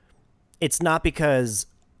 It's not because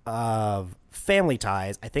of family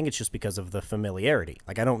ties. I think it's just because of the familiarity.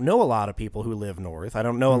 Like, I don't know a lot of people who live north. I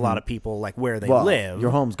don't know a lot of people like where they live.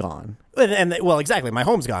 Your home's gone. And exactly, my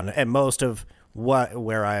home's gone, and most of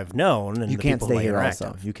where I've known and you the can't people stay here. interact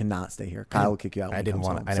Also, with. you cannot stay here. Kyle will kick you out. I didn't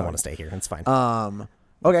want to stay here. It's fine.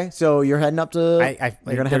 Okay, so you're heading up to.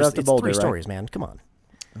 You're gonna head up to Boulder, 3 stories, man. Come on.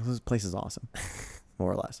 This place is awesome,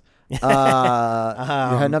 more or less. You're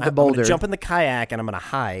heading up to Boulder. I'm gonna jump in the kayak and I'm gonna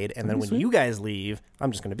hide, and then when you guys leave,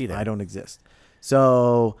 I'm just gonna be there. I don't exist.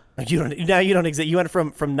 So you don't exist. You went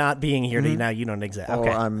from not being here to now you don't exist. Okay.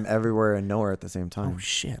 Or I'm everywhere and nowhere at the same time. Oh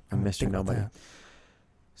shit! I'm Mr. Nobody. That.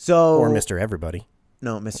 So or Mr. Everybody.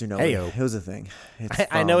 No, Mr. Nobody. Heyo. Here's the thing.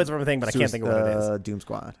 I know it's from a thing, but I can't think of what it is. Doom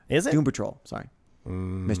Squad. Is it? Doom Patrol. Sorry.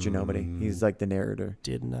 Mr. Nobody. He's like the narrator.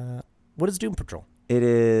 What is Doom Patrol? It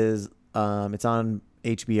is. It's on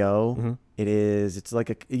HBO. Mm-hmm. It's like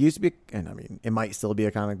it used to be, and I mean, it might still be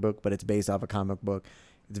a comic book, but it's based off a comic book.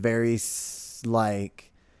 It's very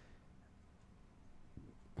like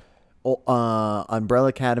Umbrella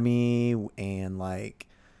Academy and like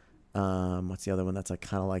what's the other one that's like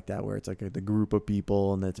kind of like that, where it's like the group of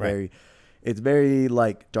people, and it's very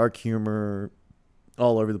like dark humor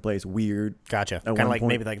all over the place, weird. Gotcha. Kind of like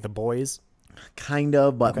maybe like The Boys. Kind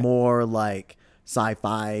of, but more like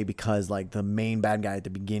sci-fi, because like the main bad guy at the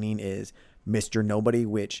beginning is Mr. Nobody,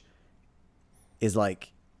 which is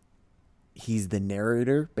like he's the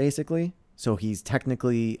narrator basically. So he's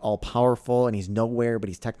technically all powerful and he's nowhere, but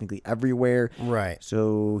he's technically everywhere. Right.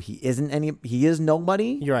 So he is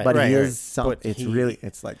nobody. You're right. But he is some.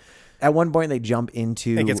 It's like at one point they jump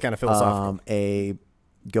into it gets kind of philosophical. A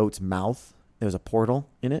goat's mouth. There's a portal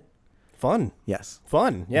in it. Fun. Yes.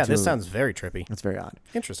 Fun. Yeah, this sounds very trippy. It's very odd.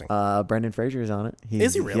 Interesting. Brendan Fraser is on it.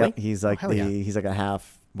 Is he really? Yep, he's like he's like a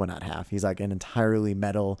half, well, not half. He's like an entirely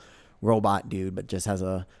metal robot dude, but just has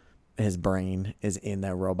his brain is in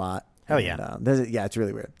that robot. Hell yeah. It's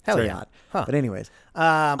really weird. Hell it's very yeah. odd. Huh. But anyways,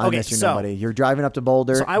 Mr. Nobody. You're driving up to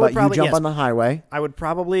Boulder, so I would but you jump on the highway. I would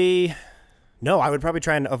probably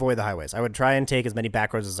try and avoid the highways. I would try and take as many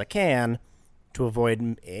back roads as I can to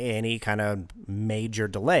avoid any kind of major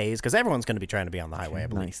delays, because everyone's going to be trying to be on the highway. I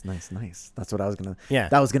believe. Nice. That's what I was gonna. Yeah.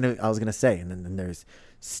 I was gonna say, and then there's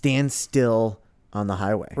stand still on the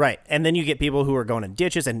highway. Right, and then you get people who are going in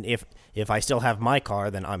ditches, and if I still have my car,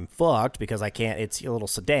 then I'm fucked because I can't. It's a little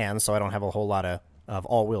sedan, so I don't have a whole lot of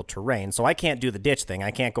all-wheel terrain, so I can't do the ditch thing.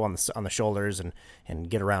 I can't go on the shoulders and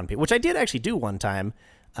get around people, which I did actually do one time.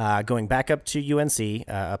 Going back up to UNC,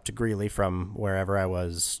 up to Greeley from wherever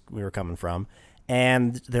we were coming from,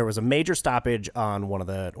 and there was a major stoppage on one of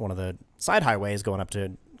the side highways going up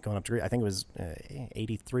to Greeley. I think it was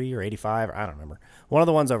 83 or 85. I don't remember. One of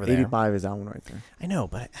the ones over there. 85 is that one right there. I know,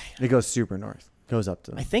 but it goes super north. Goes up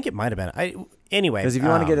to. I think it might have been. Anyway, because if you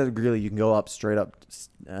want to get to Greeley, you can go up straight up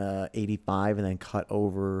 85 and then cut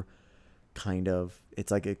over. Kind of, it's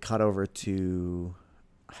like a cut over to.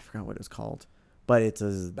 I forgot what it was called. But it's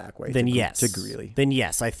a back way to Greeley. Then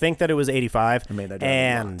yes, I think that it was 85. I made that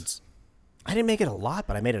and I didn't make it a lot,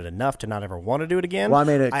 but I made it enough to not ever want to do it again. Well, I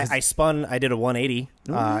made it. I spun. I did a 180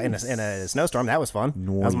 in a snowstorm. That was fun.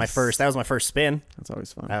 Nice. That was my first spin. That's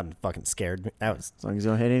always fun. I'm fucking scared. As long as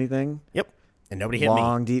you don't hit anything. Yep. And nobody hit me.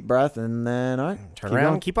 Long deep breath, and then all right, turn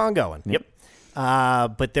around, keep on going. Yep.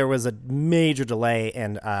 But there was a major delay,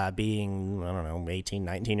 and being, I don't know, 18,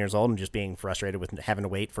 19 years old and just being frustrated with having to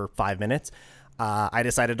wait for 5 minutes, I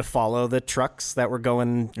decided to follow the trucks that were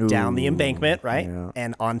going down the embankment, right? Yeah.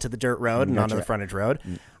 And onto the dirt road and onto the frontage road.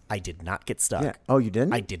 I did not get stuck. Yeah. Oh, you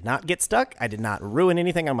didn't? I did not get stuck. I did not ruin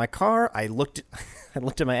anything on my car. I looked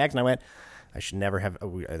at my ex and I went, I should never have.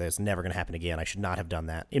 That's never going to happen again. I should not have done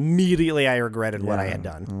that. Immediately, I regretted what I had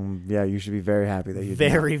done. You should be very happy that you.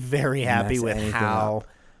 Very, very happy with how.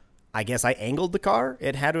 I guess I angled the car.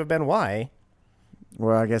 It had to have been why.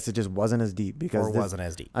 Well, I guess it just wasn't as deep because wasn't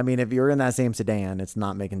as deep. I mean, if you're in that same sedan, it's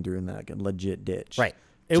not making through in that legit ditch. Right.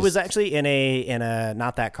 It was actually in a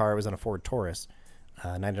not that car. It was in a Ford Taurus,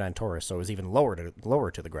 99 Taurus. So it was even lower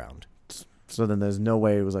to the ground. So then there's no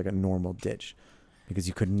way it was like a normal ditch, because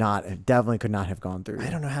you definitely could not have gone through. I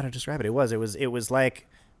don't know how to describe it. It was like,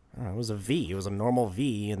 I don't know, it was a V. It was a normal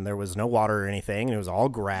V, and there was no water or anything, and it was all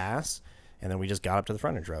grass. And then we just got up to the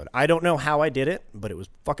frontage road. I don't know how I did it, but it was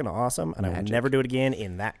fucking awesome, and I will never do it again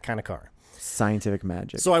in that kind of car. Scientific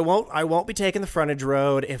magic. So I won't be taking the frontage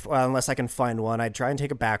road unless I can find one. I'd try and take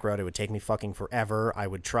a back road. It would take me fucking forever. I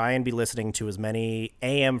would try and be listening to as many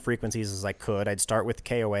AM frequencies as I could. I'd start with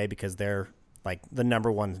KOA because they're like the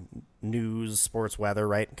number one news, sports, weather,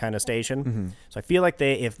 right, kind of station. Mm-hmm. So I feel like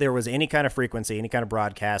if there was any kind of frequency, any kind of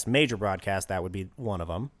broadcast, major broadcast, that would be one of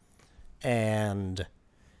them. And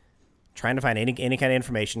trying to find any kind of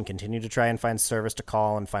information, continue to try and find service to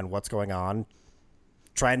call and find what's going on.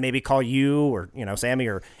 Try and maybe call you or, Sammy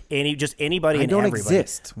or anybody. I don't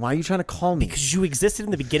exist. Why are you trying to call me? Because you existed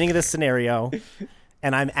in the beginning of this scenario,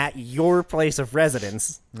 and I'm at your place of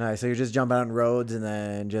residence. All right, so you're just jumping on roads and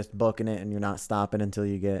then just booking it, and you're not stopping until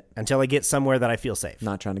I get somewhere that I feel safe.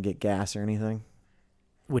 Not trying to get gas or anything.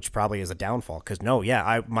 Which probably is a downfall. Because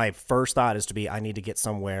my first thought is I need to get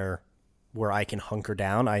somewhere where I can hunker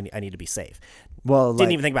down. I need to be safe. Well,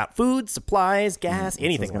 didn't even think about food, supplies, gas,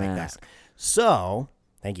 anything like that. So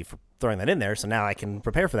thank you for throwing that in there. So now I can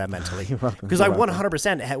prepare for that mentally. You're welcome. Because I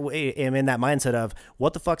 100% am in that mindset of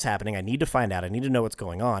what the fuck's happening. I need to find out. I need to know what's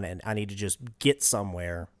going on, and I need to just get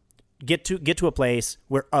somewhere, get to a place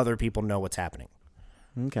where other people know what's happening.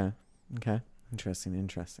 Okay. Interesting.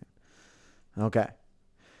 Okay.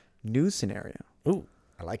 New scenario. Ooh,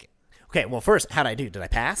 I like it. Okay. Well, first, how'd I do? Did I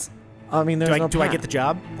pass? I mean, do I get the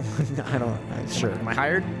job? I don't. Sure. Am I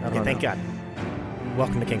hired? Okay. Thank God.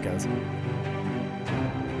 Welcome to Kinko's.